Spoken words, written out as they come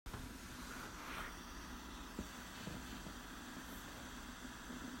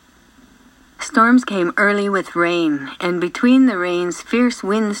storms came early with rain, and between the rains fierce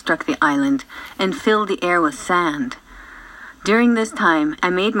winds struck the island and filled the air with sand. During this time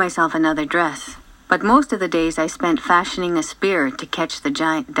I made myself another dress, but most of the days I spent fashioning a spear to catch the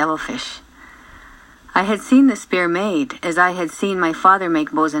giant devilfish. I had seen the spear made, as I had seen my father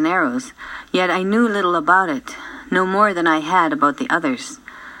make bows and arrows, yet I knew little about it, no more than I had about the others.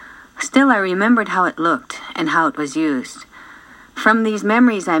 Still I remembered how it looked and how it was used. From these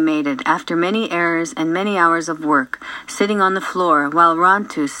memories I made it after many errors and many hours of work, sitting on the floor while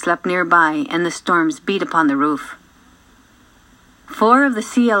Rontu slept nearby and the storms beat upon the roof. 4 of the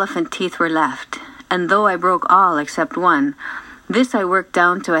sea elephant teeth were left, and though I broke all except one, this I worked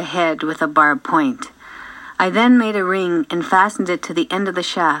down to a head with a barbed point. I then made a ring and fastened it to the end of the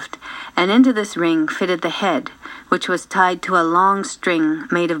shaft, and into this ring fitted the head, which was tied to a long string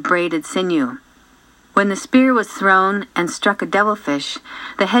made of braided sinew. When the spear was thrown and struck a devilfish,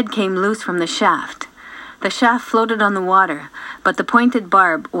 the head came loose from the shaft. The shaft floated on the water, but the pointed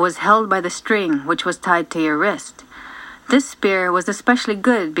barb was held by the string which was tied to your wrist. This spear was especially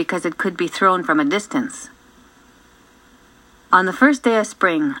good because it could be thrown from a distance. On the first day of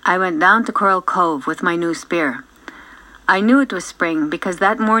spring, I went down to Coral Cove with my new spear. I knew it was spring because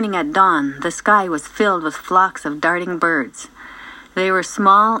that morning at dawn the sky was filled with flocks of darting birds. They were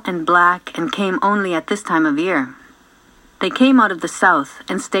small and black and came only at this time of year. They came out of the south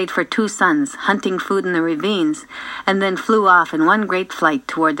and stayed for 2 suns, hunting food in the ravines, and then flew off in one great flight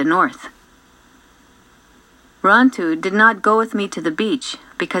toward the north. Rontu did not go with me to the beach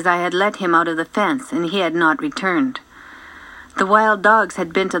because I had let him out of the fence and he had not returned. The wild dogs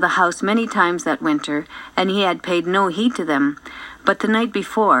had been to the house many times that winter, and he had paid no heed to them, but the night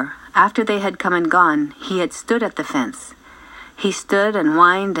before, after they had come and gone, he had stood at the fence. He stood and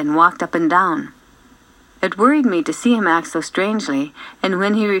whined and walked up and down. It worried me to see him act so strangely, and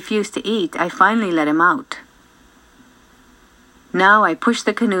when he refused to eat, I finally let him out. Now I pushed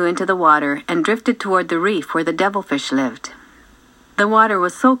the canoe into the water and drifted toward the reef where the devilfish lived. The water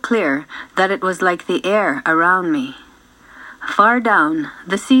was so clear that it was like the air around me. Far down,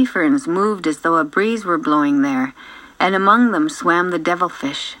 the sea ferns moved as though a breeze were blowing there, and among them swam the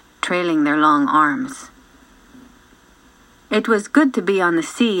devilfish, trailing their long arms. It was good to be on the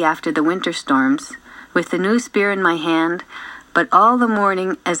sea after the winter storms, with the new spear in my hand, but all the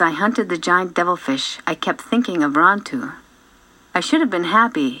morning as I hunted the giant devilfish, I kept thinking of Rontu. I should have been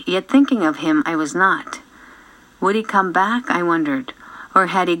happy, yet thinking of him I was not. Would he come back, I wondered, or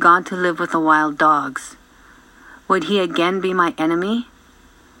had he gone to live with the wild dogs? Would he again be my enemy?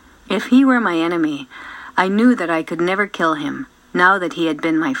 If he were my enemy, I knew that I could never kill him, now that he had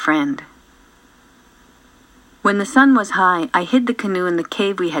been my friend. When the sun was high, I hid the canoe in the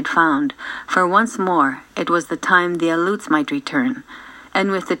cave we had found, for once more it was the time the Aleuts might return, and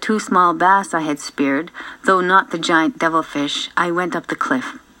with the 2 small bass I had speared, though not the giant devilfish, I went up the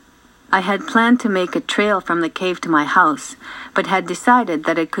cliff. I had planned to make a trail from the cave to my house, but had decided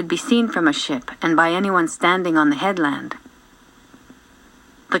that it could be seen from a ship and by anyone standing on the headland.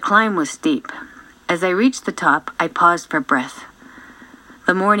 The climb was steep. As I reached the top, I paused for breath.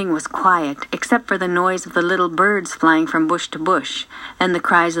 The morning was quiet, except for the noise of the little birds flying from bush to bush, and the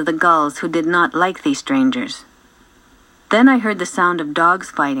cries of the gulls who did not like these strangers. Then I heard the sound of dogs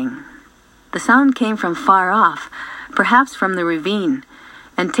fighting. The sound came from far off, perhaps from the ravine,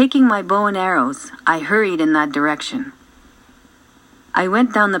 and taking my bow and arrows, I hurried in that direction. I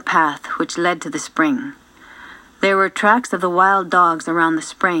went down the path which led to the spring. There were tracks of the wild dogs around the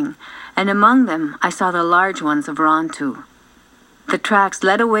spring, and among them I saw the large ones of Rontu. The tracks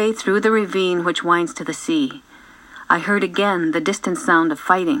led away through the ravine which winds to the sea. I heard again the distant sound of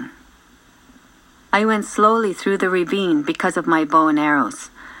fighting. I went slowly through the ravine because of my bow and arrows.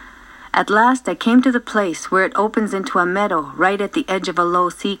 At last I came to the place where it opens into a meadow right at the edge of a low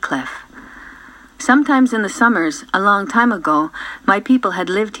sea cliff. Sometimes in the summers, a long time ago, my people had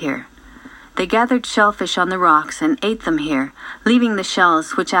lived here. They gathered shellfish on the rocks and ate them here, leaving the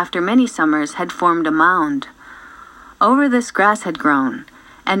shells which after many summers had formed a mound. Over this grass had grown,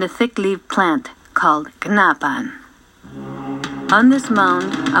 and a thick-leaved plant called gnapan. On this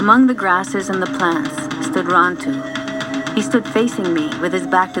mound, among the grasses and the plants, stood Rontu. He stood facing me with his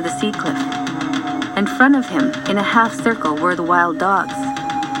back to the sea cliff. In front of him, in a half-circle, were the wild dogs.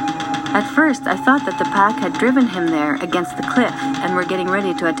 At first, I thought that the pack had driven him there against the cliff and were getting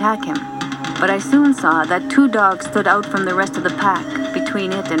ready to attack him. But I soon saw that 2 dogs stood out from the rest of the pack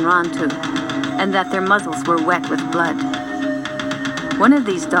between it and Rontu, and that their muzzles were wet with blood. One of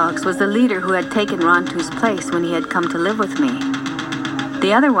these dogs was the leader who had taken Rontu's place when he had come to live with me.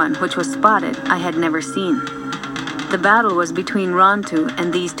 The other one, which was spotted, I had never seen. The battle was between Rontu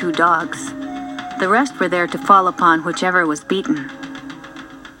and these 2 dogs. The rest were there to fall upon whichever was beaten.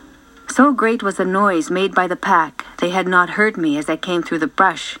 So great was the noise made by the pack, they had not heard me as I came through the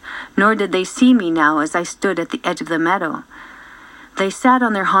brush, nor did they see me now as I stood at the edge of the meadow. They sat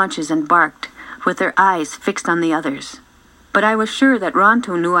on their haunches and barked, with their eyes fixed on the others. But I was sure that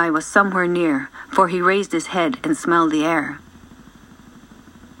Rontu knew I was somewhere near, for he raised his head and smelled the air.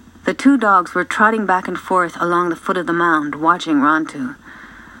 The 2 dogs were trotting back and forth along the foot of the mound, watching Rontu.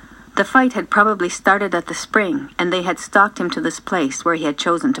 The fight had probably started at the spring, and they had stalked him to this place where he had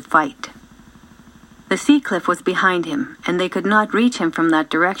chosen to fight. The sea cliff was behind him, and they could not reach him from that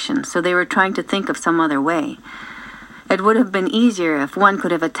direction, so they were trying to think of some other way. It would have been easier if one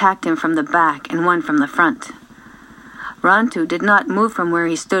could have attacked him from the back and one from the front. Rontu did not move from where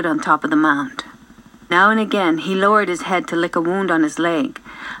he stood on top of the mound. Now and again he lowered his head to lick a wound on his leg,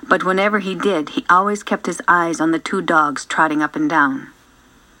 but whenever he did, he always kept his eyes on the 2 dogs trotting up and down.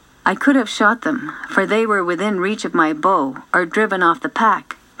 I could have shot them, for they were within reach of my bow, or driven off the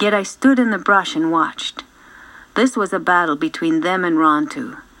pack, yet I stood in the brush and watched. This was a battle between them and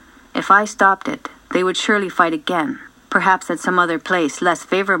Rontu. If I stopped it, they would surely fight again, perhaps at some other place less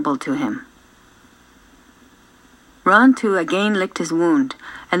favorable to him. Rontu again licked his wound,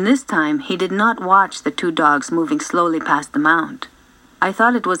 and this time he did not watch the 2 dogs moving slowly past the mound. I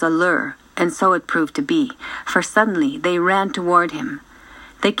thought it was a lure, and so it proved to be, for suddenly they ran toward him.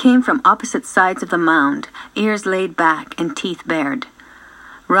 They came from opposite sides of the mound, ears laid back and teeth bared.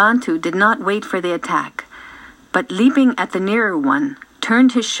 Rontu did not wait for the attack, but leaping at the nearer one,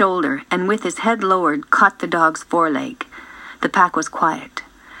 turned his shoulder and with his head lowered caught the dog's foreleg. The pack was quiet.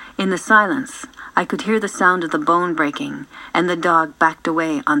 In the silence, I could hear the sound of the bone breaking, and the dog backed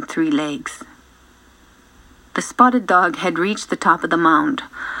away on 3 legs. The spotted dog had reached the top of the mound.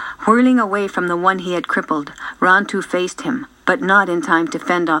 Whirling away from the one he had crippled, Rontu faced him, but not in time to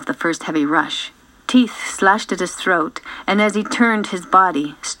fend off the first heavy rush. Teeth slashed at his throat, and as he turned, his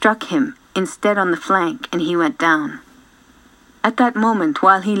body struck him instead on the flank, and he went down. At that moment,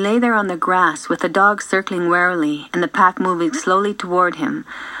 while he lay there on the grass with the dog circling warily and the pack moving slowly toward him,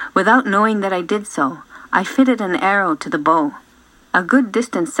 without knowing that I did so, I fitted an arrow to the bow. A good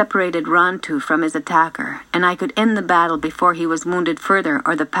distance separated Rontu from his attacker, and I could end the battle before he was wounded further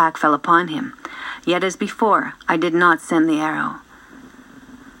or the pack fell upon him. Yet as before, I did not send the arrow.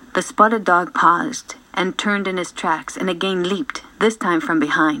 The spotted dog paused and turned in his tracks and again leaped, this time from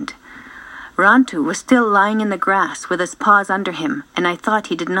behind. Rontu was still lying in the grass with his paws under him, and I thought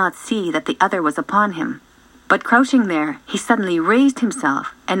he did not see that the other was upon him. But crouching there, he suddenly raised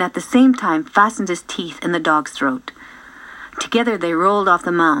himself and at the same time fastened his teeth in the dog's throat. Together they rolled off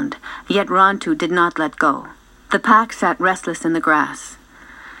the mound, yet Rontu did not let go. The pack sat restless in the grass.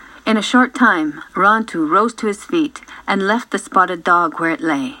 In a short time, Rontu rose to his feet and left the spotted dog where it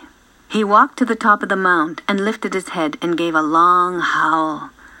lay. He walked to the top of the mound and lifted his head and gave a long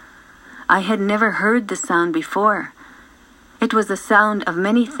howl. I had never heard the sound before. It was the sound of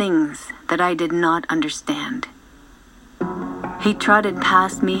many things that I did not understand. He trotted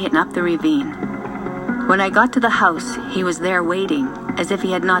past me and up the ravine. When I got to the house, he was there waiting, as if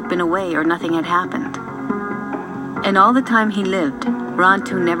he had not been away or nothing had happened. And all the time he lived,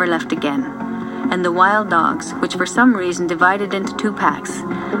 Rontu never left again, and the wild dogs, which for some reason divided into 2 packs,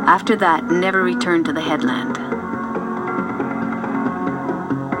 after that never returned to the headland.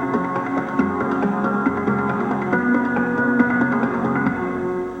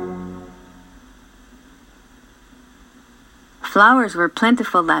 Flowers were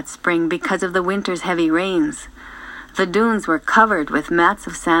plentiful that spring because of the winter's heavy rains. The dunes were covered with mats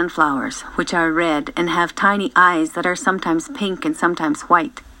of sandflowers, which are red and have tiny eyes that are sometimes pink and sometimes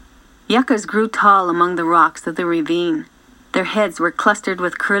white. Yuccas grew tall among the rocks of the ravine. Their heads were clustered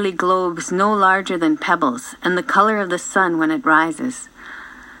with curly globes no larger than pebbles, and the color of the sun when it rises.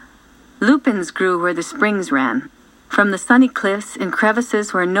 Lupins grew where the springs ran. From the sunny cliffs and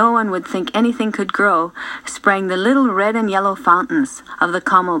crevices where no one would think anything could grow, sprang the little red and yellow fountains of the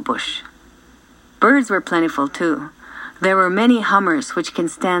commel bush. Birds were plentiful too. There were many hummers which can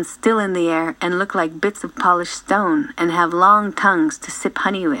stand still in the air and look like bits of polished stone and have long tongues to sip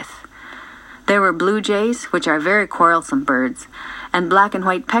honey with. There were blue jays, which are very quarrelsome birds, and black and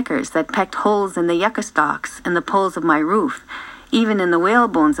white peckers that pecked holes in the yucca stalks and the poles of my roof, even in the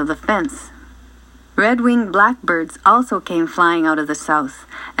whalebones of the fence. Red-winged blackbirds also came flying out of the south,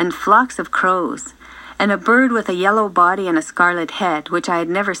 and flocks of crows, and a bird with a yellow body and a scarlet head, which I had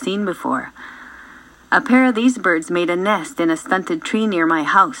never seen before. A pair of these birds made a nest in a stunted tree near my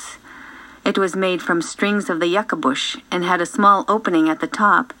house. It was made from strings of the yucca bush, and had a small opening at the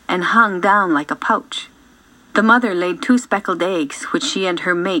top, and hung down like a pouch. The mother laid 2 speckled eggs, which she and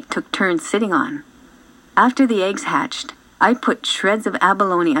her mate took turns sitting on. After the eggs hatched, I put shreds of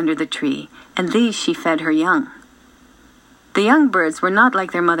abalone under the tree, and these she fed her young. The young birds were not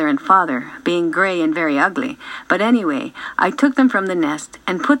like their mother and father, being gray and very ugly, but anyway, I took them from the nest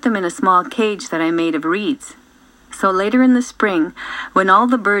and put them in a small cage that I made of reeds. So later in the spring, when all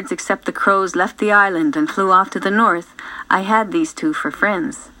the birds except the crows left the island and flew off to the north, I had these two for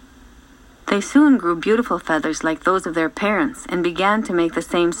friends. They soon grew beautiful feathers like those of their parents and began to make the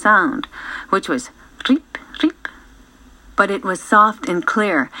same sound, which was reep, reep. But it was soft and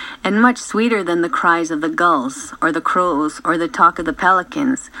clear, and much sweeter than the cries of the gulls, or the crows, or the talk of the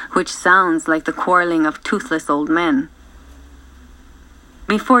pelicans, which sounds like the quarreling of toothless old men.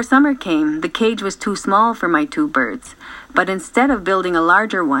 Before summer came, the cage was too small for my two birds, but instead of building a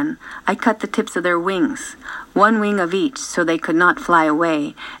larger one, I cut the tips of their wings, one wing of each so they could not fly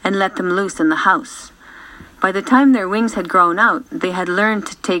away, and let them loose in the house. By the time their wings had grown out, they had learned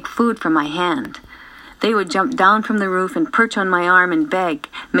to take food from my hand. They would jump down from the roof and perch on my arm and beg,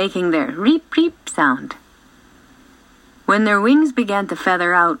 making their reep, reep sound. When their wings began to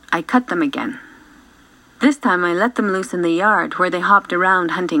feather out, I cut them again. This time I let them loose in the yard, where they hopped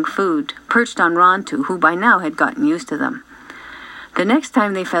around hunting food, perched on Rontu, who by now had gotten used to them. The next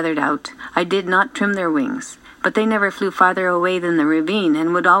time they feathered out, I did not trim their wings, but they never flew farther away than the ravine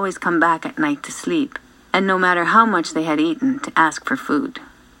and would always come back at night to sleep, and no matter how much they had eaten, to ask for food.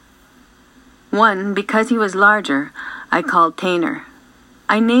 One, because he was larger, I called Tainer.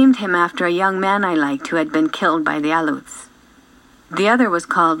 I named him after a young man I liked who had been killed by the Aleuts. The other was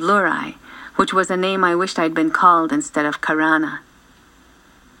called Lurai, which was a name I wished I'd been called instead of Karana.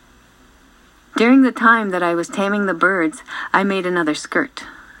 During the time that I was taming the birds, I made another skirt.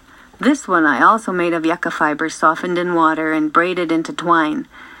 This one I also made of yucca fiber softened in water and braided into twine.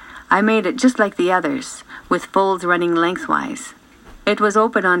 I made it just like the others, with folds running lengthwise. It was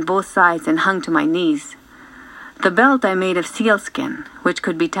open on both sides and hung to my knees. The belt I made of sealskin, which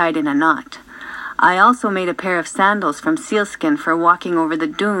could be tied in a knot. I also made a pair of sandals from sealskin for walking over the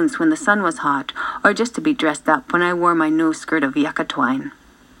dunes when the sun was hot, or just to be dressed up when I wore my new skirt of yucca twine.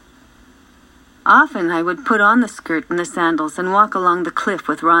 Often I would put on the skirt and the sandals and walk along the cliff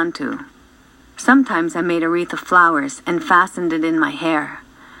with Rontu. Sometimes I made a wreath of flowers and fastened it in my hair.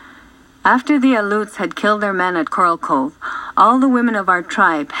 After the Aleuts had killed their men at Coral Cove, all the women of our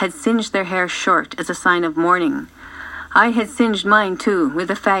tribe had singed their hair short as a sign of mourning. I had singed mine too,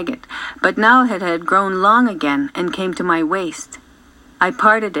 with a faggot, but now it had grown long again and came to my waist. I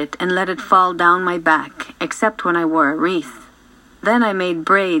parted it and let it fall down my back, except when I wore a wreath. Then I made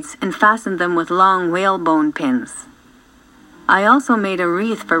braids and fastened them with long whalebone pins. I also made a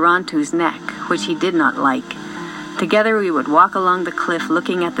wreath for Rontu's neck, which he did not like. Together we would walk along the cliff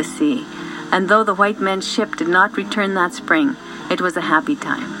looking at the sea, and though the white men's ship did not return that spring, it was a happy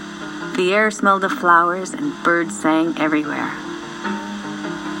time. The air smelled of flowers and birds sang everywhere.